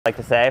like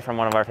to say from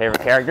one of our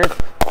favorite characters,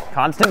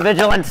 constant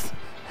vigilance.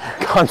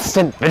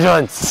 Constant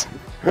vigilance.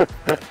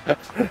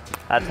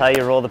 That's how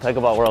you rule the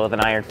pickleball world with an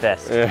iron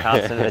fist.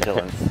 Constant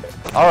vigilance.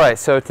 All right,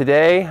 so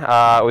today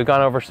we've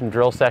gone over some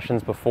drill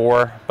sessions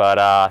before, but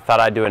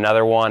thought I'd do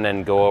another one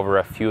and go over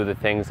a few of the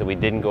things that we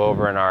didn't go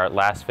over in our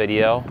last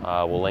video.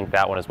 We'll link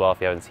that one as well if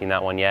you haven't seen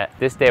that one yet.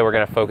 This day we're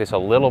going to focus a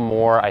little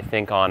more, I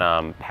think,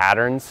 on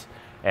patterns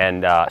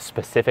and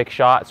specific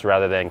shots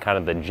rather than kind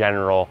of the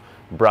general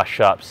brush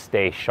up,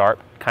 stay sharp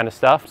kind of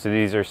stuff. So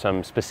these are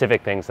some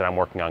specific things that I'm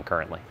working on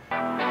currently.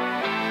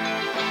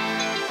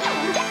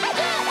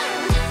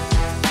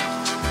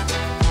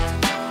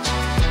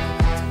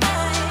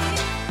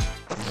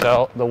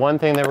 So the one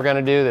thing that we're going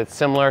to do that's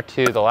similar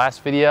to the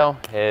last video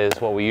is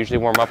what we usually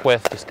warm up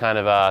with, just kind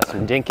of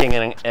some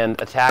dinking and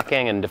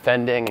attacking and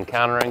defending and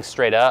countering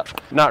straight up.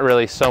 Not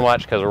really so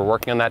much because we're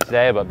working on that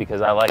today, but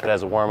because I like it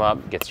as a warm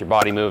up, gets your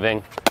body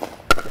moving.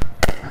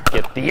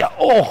 Get the,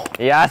 oh,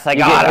 yes, I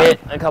got hit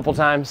a couple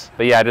times.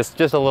 But yeah, just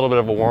a little bit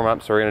of a warm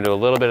up. So we're going to do a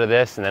little bit of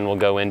this and then we'll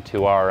go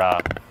into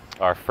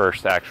our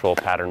first actual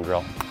pattern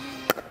drill.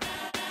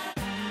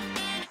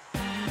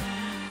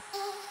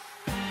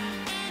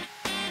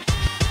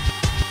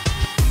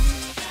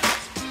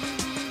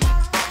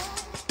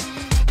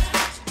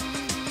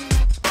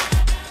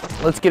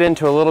 Let's get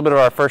into a little bit of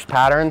our first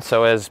pattern.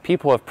 So as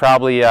people have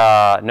probably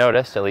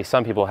noticed, at least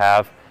some people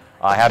have,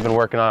 I have been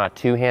working on a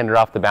two-hander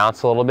off the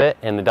bounce a little bit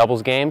in the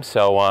doubles game.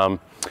 So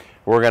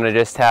we're gonna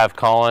just have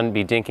Colin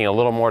be dinking a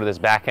little more to this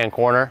backhand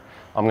corner.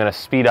 I'm gonna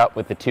speed up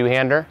with the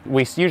two-hander.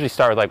 We usually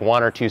start with like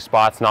one or two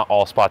spots, not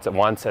all spots at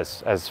once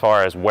as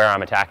far as where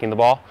I'm attacking the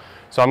ball.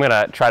 So I'm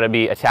gonna try to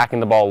be attacking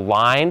the ball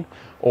line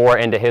or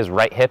into his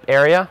right hip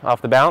area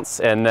off the bounce,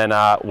 and then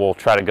we'll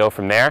try to go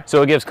from there.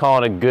 So it gives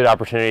Colin a good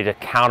opportunity to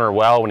counter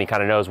well when he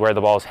kind of knows where the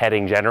ball is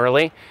heading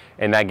generally,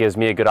 and that gives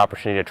me a good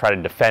opportunity to try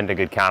to defend a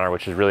good counter,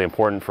 which is really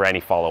important for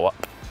any follow-up.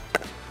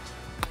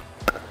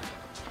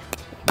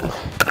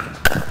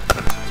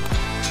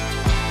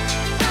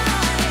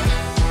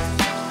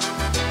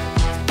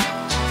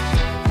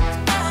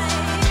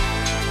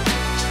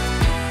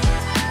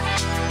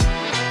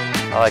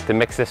 I like to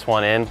mix this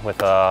one in with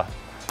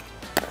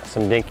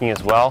some dinking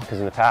as well, because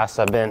in the past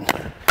I've been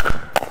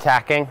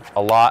attacking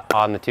a lot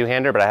on the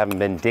two-hander, but I haven't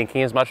been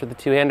dinking as much with the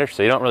two-hander,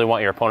 so you don't really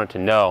want your opponent to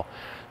know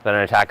that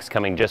an attack is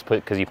coming just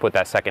because you put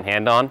that second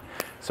hand on.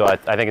 So I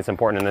think it's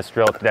important in this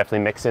drill to definitely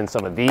mix in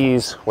some of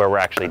these where we're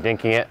actually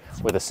dinking it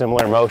with a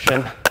similar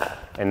motion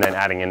and then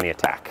adding in the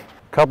attack.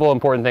 A couple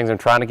important things I'm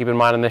trying to keep in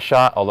mind in this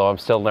shot, although I'm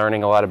still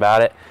learning a lot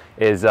about it,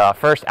 is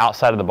first,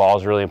 outside of the ball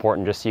is really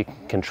important just so you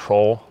can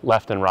control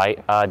left and right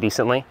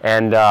decently.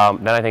 And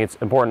then I think it's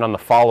important on the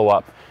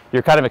follow-up.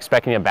 You're kind of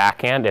expecting a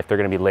backhand if they're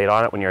going to be late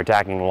on it when you're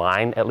attacking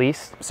line at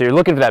least. So you're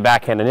looking for that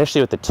backhand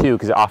initially with the two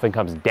because it often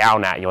comes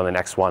down at you on the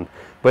next one.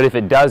 But if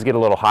it does get a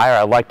little higher,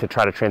 I like to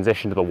try to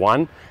transition to the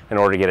one in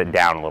order to get it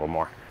down a little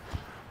more.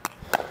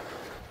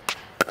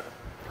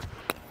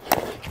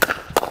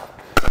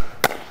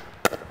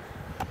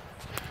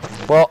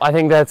 Well, I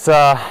think that's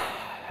a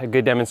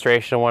good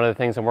demonstration of one of the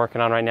things I'm working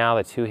on right now,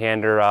 the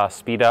two-hander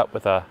speed up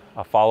with a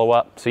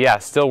follow-up. So yeah,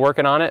 still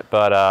working on it,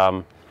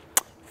 but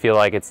feel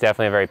like it's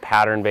definitely a very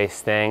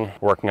pattern-based thing.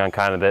 Working on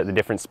kind of the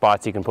different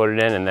spots you can put it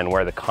in, and then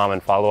where the common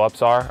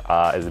follow-ups are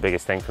is the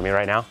biggest thing for me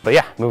right now. But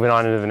yeah, moving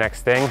on into the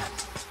next thing.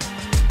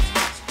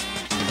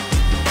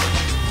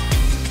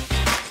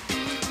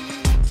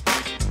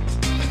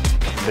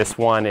 This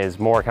one is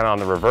more kind of on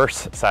the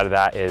reverse side of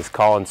that, is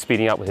Colin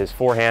speeding up with his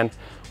forehand,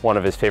 one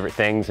of his favorite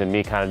things, and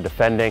me kind of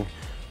defending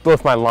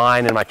both my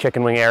line and my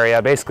chicken wing area.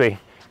 Basically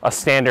a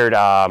standard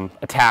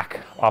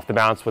attack off the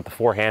bounce with the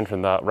forehand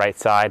from the right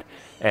side,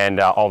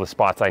 and all the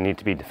spots I need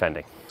to be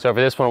defending. So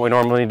for this one, what we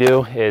normally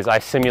do is I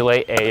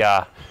simulate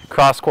a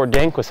cross-court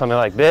dink with something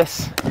like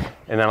this,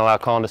 and then allow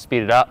Colin to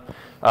speed it up.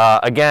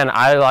 Again,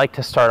 I like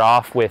to start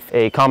off with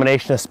a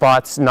combination of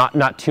spots,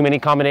 not too many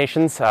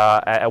combinations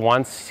at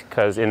once,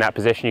 because in that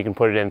position you can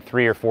put it in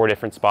 3 or 4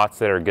 different spots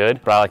that are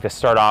good. But I like to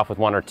start off with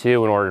 1 or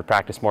 2 in order to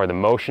practice more of the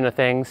motion of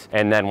things.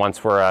 And then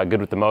once we're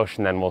good with the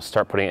motion, then we'll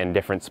start putting it in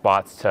different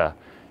spots to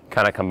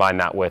kind of combine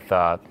that with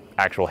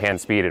actual hand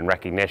speed and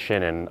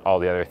recognition and all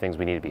the other things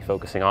we need to be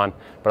focusing on.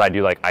 But I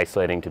do like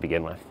isolating to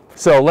begin with.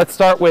 So let's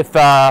start with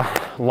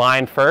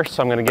line first.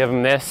 So I'm going to give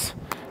him this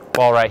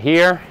ball right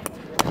here.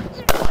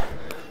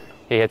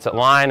 He hits it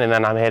line, and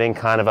then I'm hitting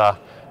kind of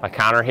a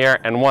counter here.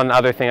 And one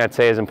other thing I'd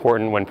say is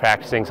important when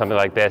practicing something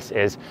like this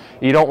is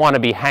you don't want to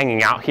be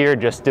hanging out here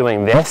just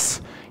doing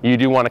this. You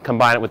do want to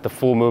combine it with the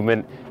full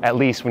movement, at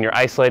least when you're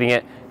isolating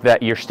it,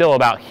 that you're still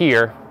about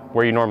here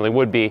where you normally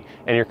would be,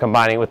 and you're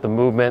combining it with the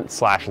movement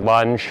 /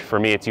 lunge. For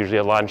me, it's usually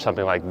a lunge,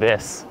 something like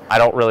this. I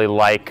don't really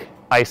like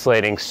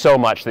isolating so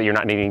much that you're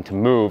not needing to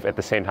move at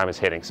the same time as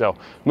hitting. So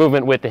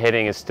movement with the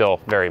hitting is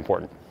still very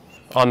important.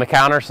 On the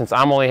counter, since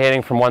I'm only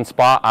hitting from one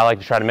spot, I like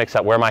to try to mix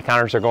up where my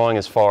counters are going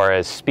as far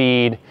as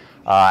speed,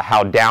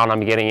 how down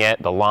I'm getting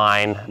it, the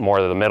line, more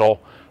of the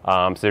middle.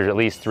 So there's at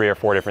least 3 or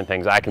 4 different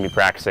things I can be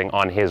practicing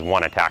on his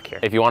one attack here.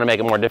 If you want to make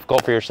it more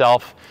difficult for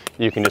yourself,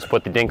 you can just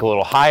put the dink a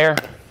little higher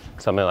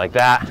something like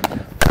that.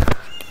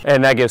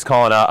 And that gives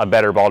Colin a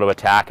better ball to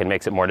attack and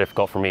makes it more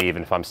difficult for me,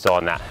 even if I'm still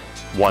in that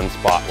one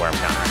spot where I'm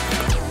countering.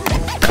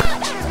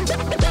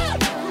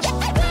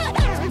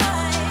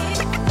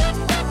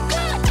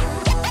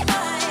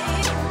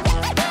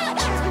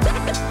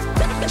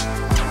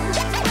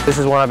 This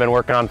is one I've been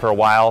working on for a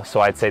while, so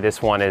I'd say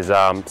this one is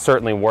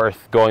certainly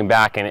worth going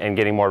back and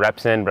getting more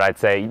reps in, but I'd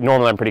say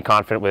normally I'm pretty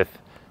confident with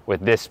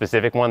this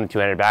specific one, the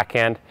two-handed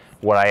backhand.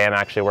 What I am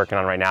actually working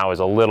on right now is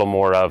a little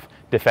more of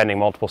defending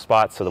multiple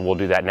spots, so that we'll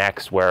do that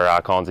next, where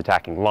Colin's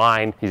attacking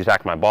line, he's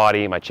attacking my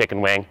body, my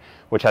chicken wing,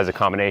 which has a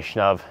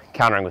combination of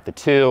countering with the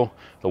two,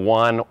 the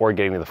one, or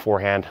getting to the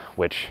forehand,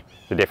 which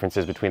the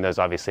differences between those,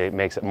 obviously it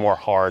makes it more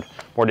hard,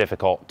 more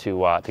difficult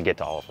to get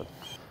to all of them.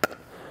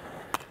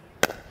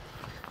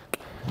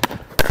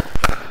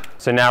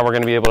 So now we're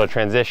going to be able to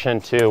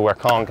transition to where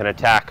Colin can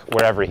attack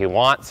wherever he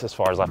wants as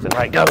far as left and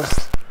right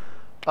goes.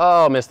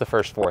 Oh, missed the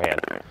first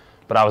forehand,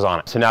 but I was on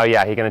it. So now,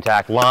 yeah, he can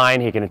attack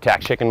line, he can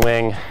attack chicken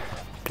wing,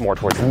 more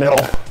towards the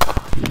middle,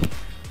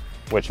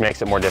 which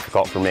makes it more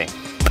difficult for me.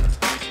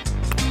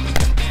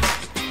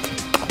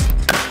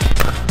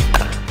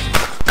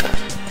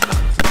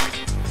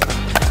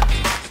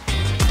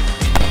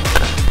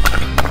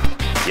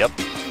 Yep.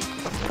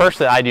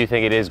 Personally, I do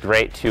think it is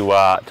great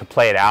to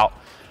play it out.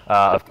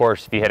 Of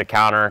course, if you hit a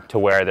counter to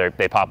where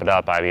they pop it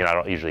up, I mean, I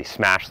don't usually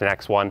smash the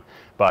next one,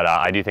 but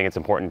I do think it's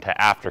important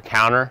to, after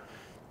counter,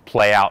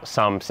 play out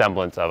some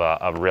semblance of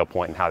a real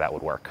point and how that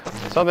would work.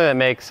 Something that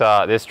makes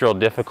this drill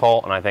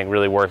difficult, and I think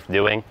really worth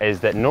doing, is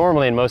that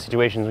normally in most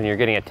situations when you're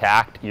getting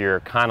attacked,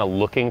 you're kind of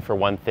looking for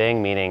one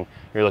thing, meaning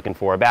you're looking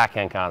for a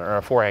backhand counter or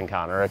a forehand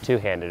counter or a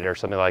two-handed or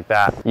something like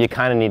that. You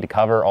kind of need to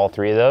cover all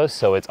three of those,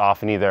 so it's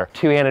often either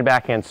two-handed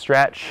backhand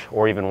stretch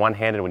or even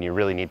one-handed when you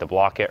really need to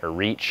block it or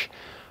reach.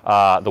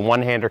 The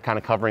one-hander kind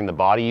of covering the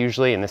body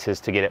usually, and this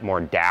is to get it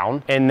more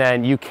down. And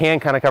then you can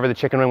kind of cover the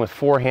chicken wing with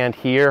forehand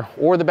here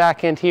or the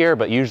backhand here,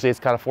 but usually it's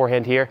kind of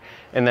forehand here.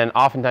 And then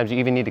oftentimes you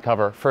even need to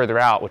cover further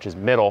out, which is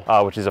middle,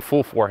 which is a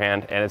full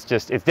forehand. And it's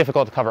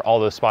difficult to cover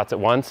all those spots at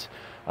once.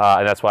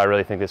 And that's why I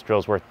really think this drill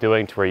is worth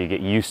doing, to where you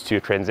get used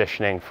to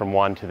transitioning from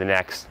one to the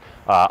next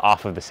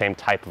off of the same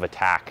type of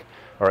attack,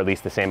 or at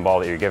least the same ball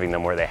that you're giving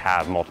them, where they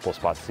have multiple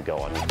spots to go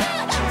on.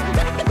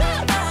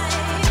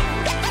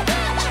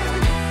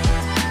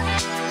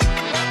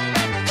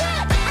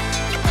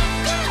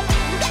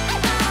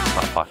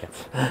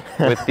 Pockets.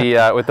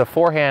 With the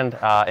forehand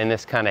in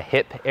this kind of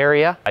hip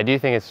area, I do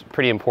think it's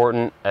pretty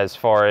important as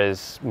far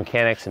as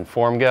mechanics and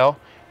form go,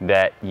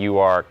 that you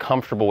are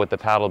comfortable with the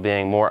paddle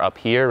being more up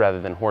here rather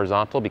than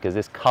horizontal, because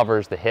this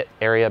covers the hip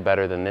area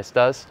better than this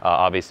does.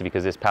 Obviously,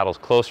 because this paddle's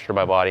closer to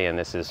my body and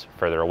this is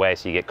further away,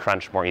 so you get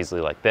crunched more easily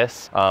like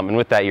this. And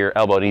with that, your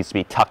elbow needs to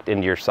be tucked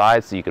into your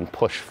side so you can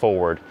push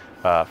forward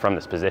from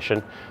this position.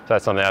 So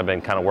that's something I've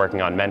been kind of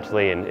working on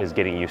mentally, and is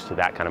getting used to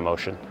that kind of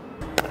motion.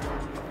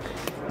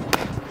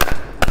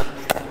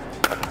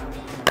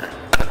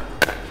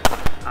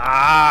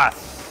 Ah,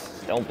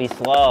 don't be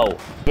slow.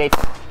 Gates.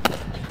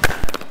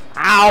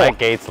 Ow! That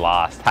Gates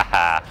lost.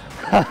 Haha.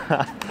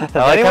 I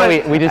like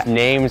how we just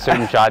name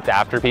certain shots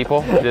after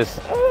people. Just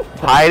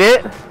hide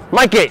it.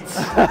 Mike Gates.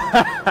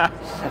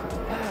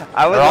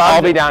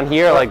 I'll be down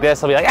here like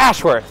this. I'll be like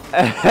Ashworth.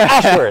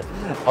 Ashworth.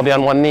 I'll be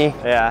on one knee.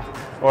 Yeah.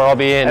 Or I'll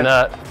be in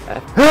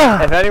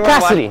if anyone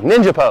Cassidy,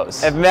 ninja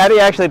pose. If Maddie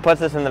actually puts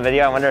this in the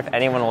video, I wonder if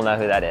anyone will know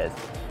who that is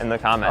in the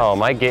comments. Oh,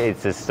 Mike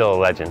Gates is still a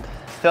legend.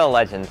 Still a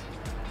legend.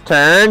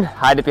 Turn,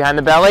 hide it behind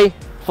the belly,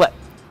 flip.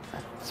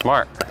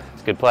 Smart.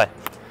 It's a good play.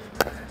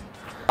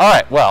 All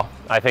right, well,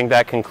 I think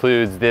that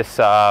concludes this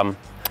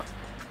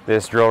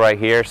this drill right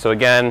here. So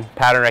again,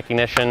 pattern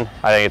recognition.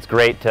 I think it's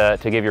great to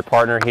give your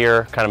partner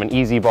here kind of an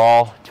easy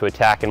ball to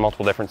attack in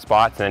multiple different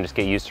spots, and then just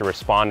get used to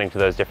responding to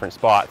those different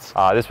spots.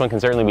 This one can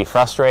certainly be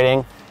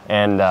frustrating,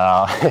 and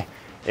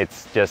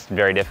it's just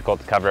very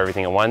difficult to cover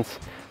everything at once.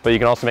 But you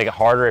can also make it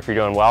harder if you're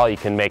doing well. You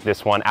can make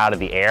this one out of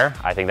the air.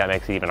 I think that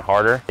makes it even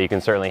harder. You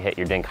can certainly hit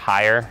your dink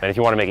higher. And if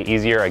you want to make it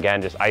easier,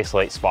 again, just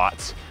isolate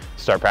spots.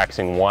 Start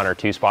practicing 1 or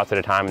 2 spots at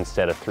a time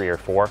instead of 3 or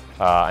 4.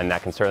 And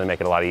that can certainly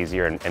make it a lot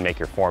easier and make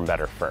your form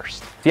better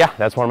first. So yeah,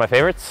 that's one of my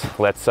favorites.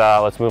 Let's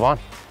move on.